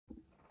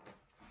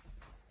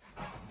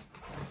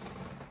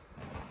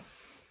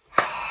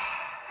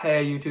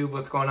Hey YouTube,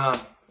 what's going on?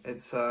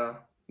 It's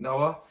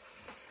Noah,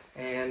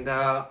 and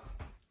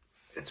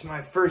it's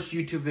my first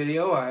YouTube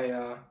video.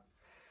 I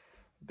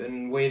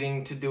been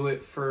waiting to do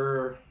it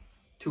for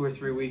 2 or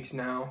 3 weeks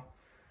now.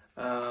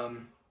 I've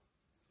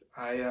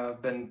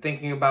been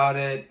thinking about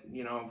it,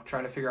 you know,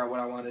 trying to figure out what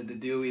I wanted to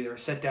do, either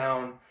sit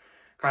down,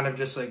 kind of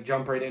just like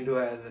jump right into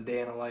it as a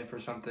day in a life or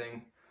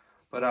something.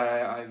 But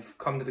I've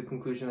come to the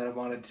conclusion that I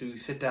wanted to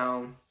sit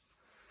down,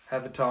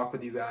 have a talk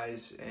with you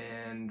guys,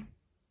 and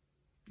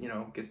you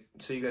know,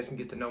 so you guys can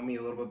get to know me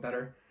a little bit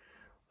better.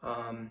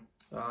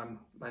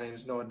 My name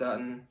is Noah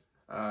Dutton.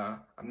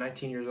 I'm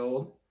 19 years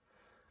old.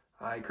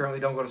 I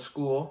currently don't go to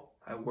school.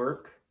 I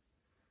work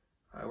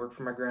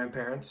for my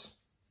grandparents.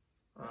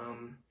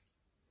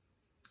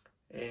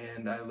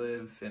 And I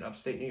live in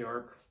upstate New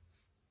York.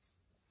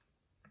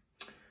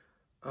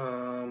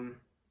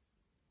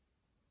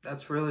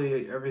 That's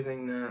really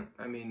everything that,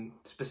 I mean,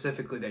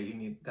 specifically that you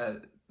need,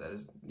 that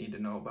need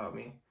to know about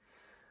me.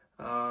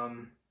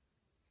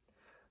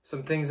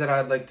 Some things that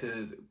I'd like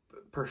to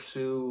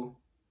pursue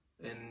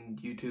in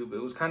YouTube. It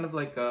was kind of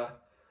like an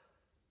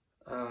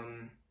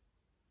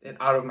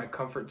out of my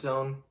comfort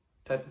zone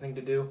type of thing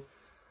to do.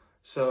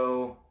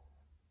 So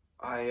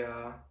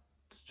I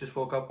just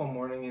woke up one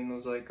morning and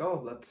was like,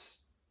 oh, let's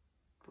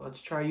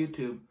try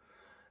YouTube.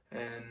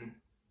 And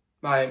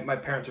my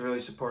parents are really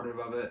supportive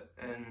of it.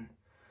 And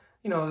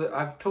you know,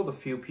 I've told a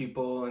few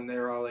people and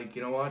they're all like,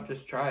 you know what,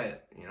 just try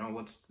it. You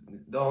know,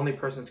 the only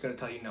person that's gonna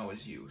tell you no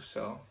is you.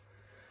 So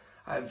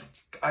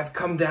I've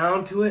come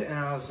down to it, and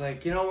I was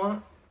like, you know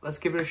what? Let's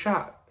give it a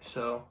shot.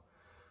 So,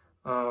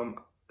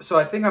 so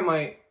I think I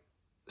might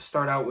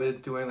start out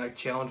with doing like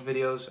challenge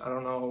videos. I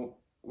don't know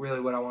really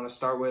what I want to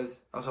start with.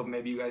 I was hoping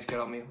maybe you guys could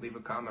help me, leave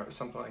a comment or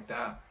something like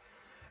that.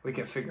 We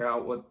can figure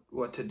out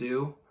what to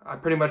do. I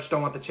pretty much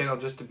don't want the channel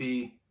just to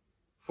be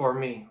for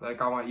me.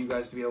 Like, I want you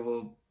guys to be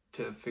able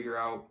to figure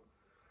out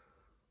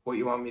what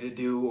you want me to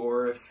do,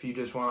 or if you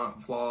just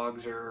want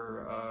vlogs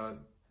or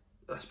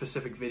a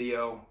specific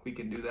video, we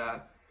can do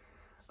that.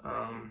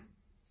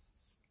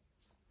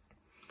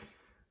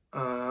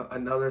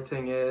 Another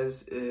thing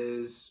is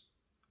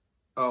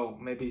oh,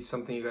 maybe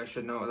something you guys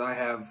should know is I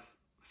have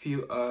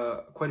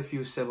quite a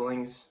few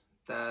siblings.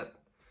 That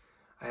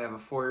I have a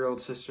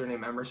 4-year-old sister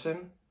named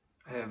Emerson.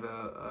 I have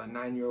a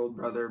 9-year-old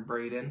brother,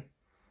 Braden,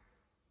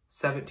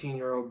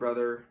 17-year-old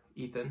brother,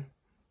 Ethan,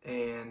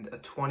 and a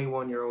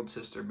 21-year-old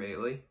sister,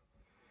 Bailey,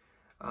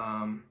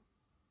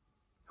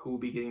 who will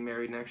be getting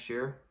married next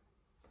year.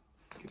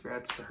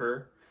 Congrats to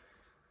her.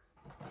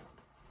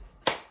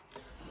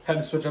 Had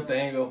to switch up the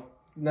angle.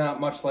 Not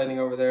much lighting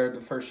over there.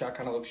 The first shot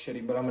kind of looks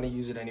shitty, but I'm going to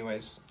use it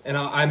anyways. And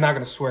I'm not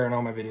going to swear in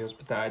all my videos,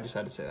 but I just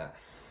had to say that.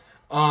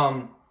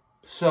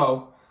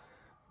 So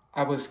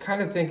I was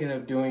kind of thinking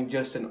of doing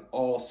just an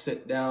all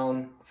sit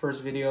down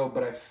first video,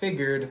 but I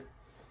figured,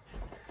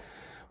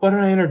 why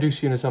don't I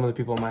introduce you to some of the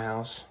people in my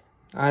house?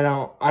 I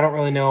don't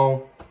really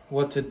know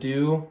what to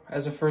do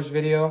as a first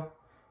video.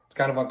 It's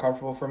kind of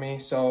uncomfortable for me,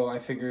 so I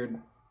figured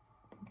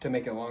to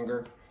make it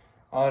longer,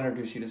 I'll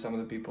introduce you to some of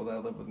the people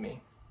that live with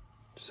me.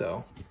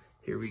 So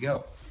here we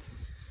go.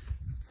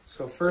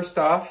 So first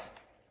off,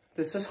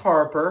 this is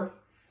Harper.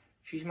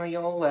 She's my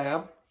yellow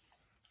lab.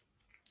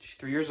 She's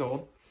 3 years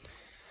old.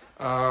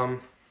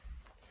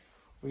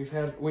 We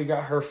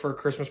got her for a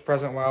Christmas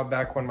present a while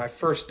back when my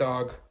first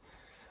dog,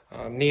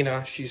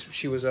 Nina,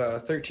 she was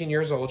 13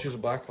 years old. She was a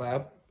black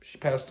lab. She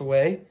passed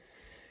away.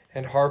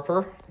 And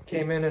Harper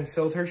came in and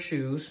filled her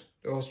shoes.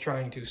 I was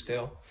trying to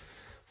still.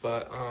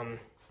 But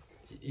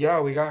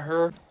yeah, we got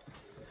her.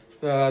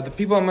 The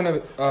people I'm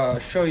gonna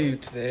show you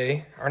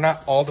today are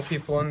not all the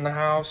people in the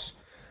house.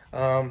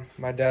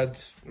 My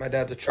dad's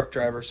a truck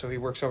driver, so he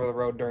works over the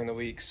road during the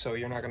week. So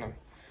you're not gonna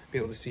be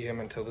able to see him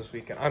until this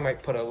weekend. I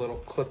might put a little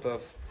clip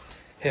of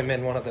him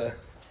in one of the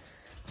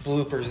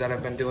bloopers that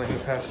I've been doing the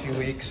past few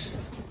weeks.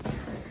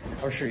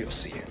 I'm sure you'll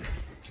see it.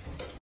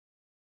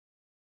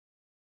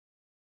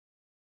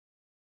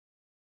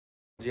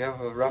 Did you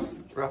have a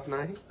rough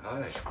night?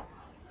 Hi.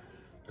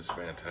 It's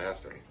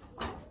fantastic.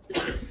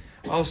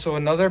 Also,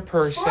 another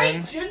person.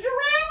 Sprite ginger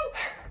ale?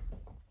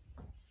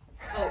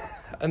 Oh.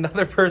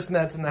 Another person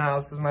that's in the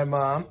house is my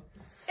mom.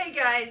 Hey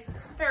guys,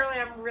 apparently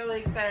I'm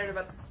really excited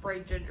about the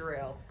Sprite ginger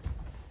ale.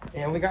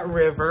 And we got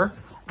River.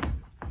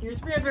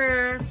 Here's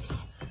River.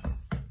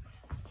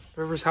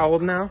 River's how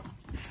old now?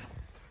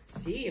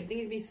 Let's see, I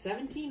think he'd be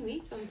 17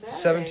 weeks on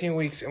Saturday. 17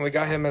 weeks, and we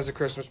got him as a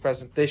Christmas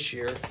present this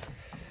year,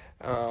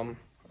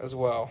 as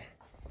well.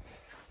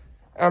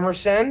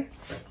 Emerson.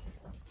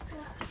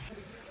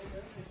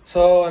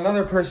 So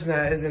another person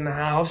that is in the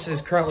house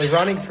is currently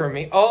running for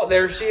me. Oh,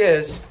 there she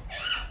is.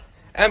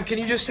 Can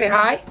you just say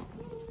hi?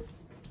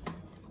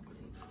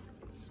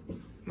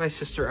 My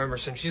sister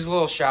Emerson. She's a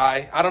little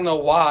shy. I don't know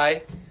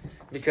why,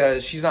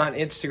 because she's on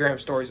Instagram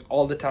stories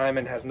all the time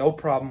and has no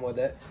problem with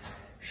it.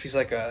 She's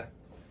a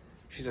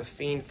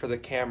fiend for the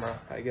camera,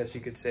 I guess you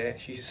could say.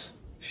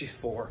 She's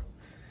 4.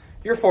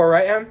 You're 4,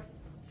 right, Em?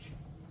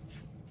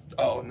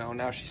 Oh no,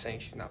 now she's saying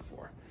she's not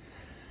 4.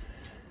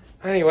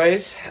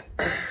 Anyways,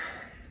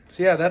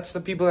 So yeah, that's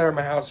the people that are in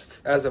my house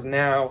as of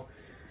now.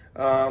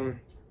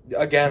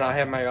 Again, I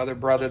have my other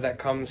brother that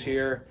comes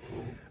here,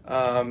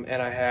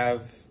 and I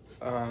have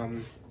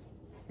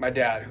my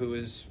dad, who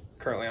is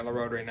currently on the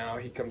road right now.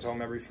 He comes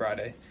home every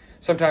Friday,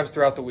 sometimes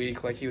throughout the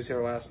week, like he was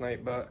here last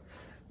night. But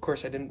of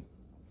course, I didn't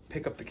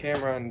pick up the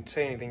camera and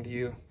say anything to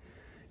you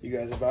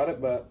guys about it.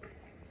 But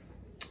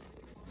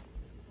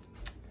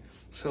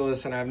so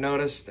listen, I've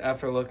noticed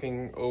after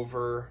looking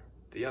over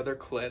the other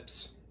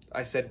clips,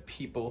 I said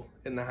people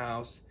in the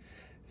house,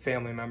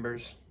 family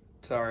members.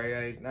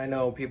 Sorry, I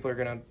know people are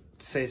gonna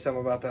say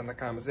something about that in the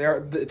comments.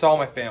 It's all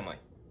my family,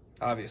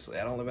 obviously.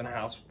 I don't live in a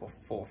house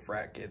full of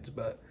frat kids,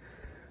 but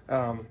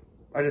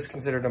I just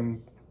considered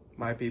them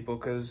my people,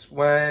 because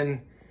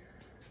when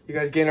you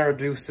guys get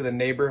introduced to the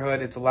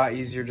neighborhood, it's a lot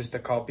easier just to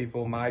call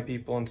people my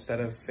people instead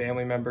of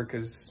family member,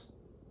 because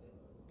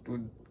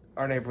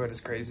our neighborhood is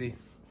crazy.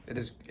 It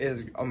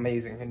is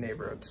amazing in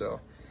neighborhood.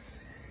 So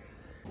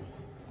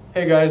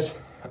hey guys,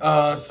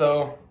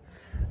 so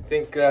I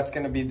think that's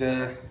gonna be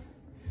this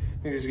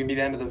is gonna be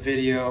the end of the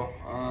video.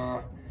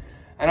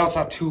 I know it's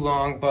not too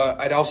long, but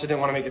I also didn't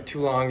want to make it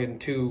too long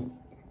and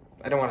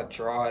I don't want to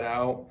draw it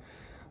out.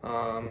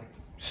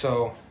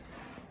 So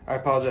I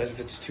apologize if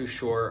it's too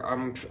short.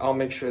 I'll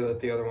make sure that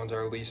the other ones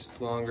are at least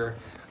longer.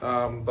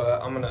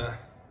 But I'm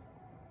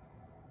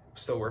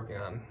still working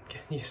on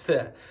getting used to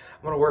that.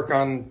 I'm gonna work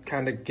on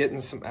kind of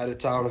getting some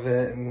edits out of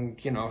it, and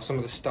you know, some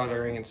of the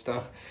stuttering and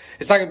stuff.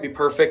 It's not gonna be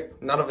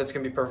perfect. None of it's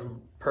gonna be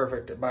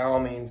perfect by all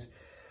means.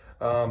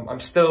 I'm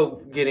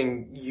still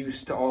getting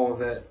used to all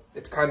of it.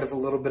 It's kind of a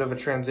little bit of a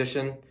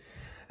transition,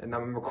 and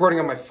I'm recording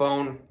on my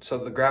phone, so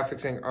the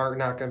graphics are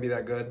not gonna be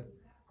that good.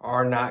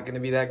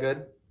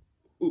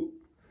 Ooh.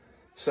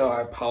 So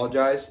I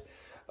apologize.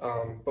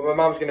 But my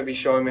mom's gonna be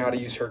showing me how to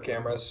use her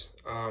cameras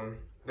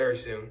very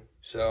soon.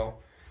 So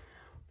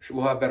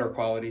we'll have better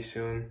quality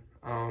soon.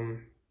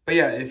 But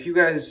yeah, if you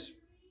guys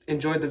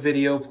enjoyed the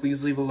video,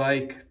 please leave a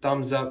like,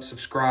 thumbs up,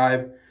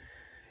 subscribe.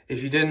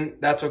 If you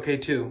didn't, that's okay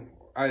too.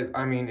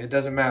 I mean, it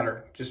doesn't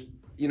matter. Just,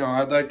 you know,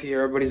 I'd like to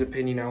hear everybody's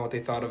opinion on what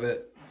they thought of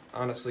it.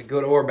 Honestly,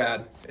 good or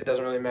bad, it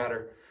doesn't really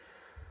matter.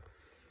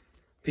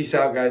 Peace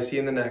out, guys. See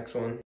you in the next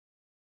one.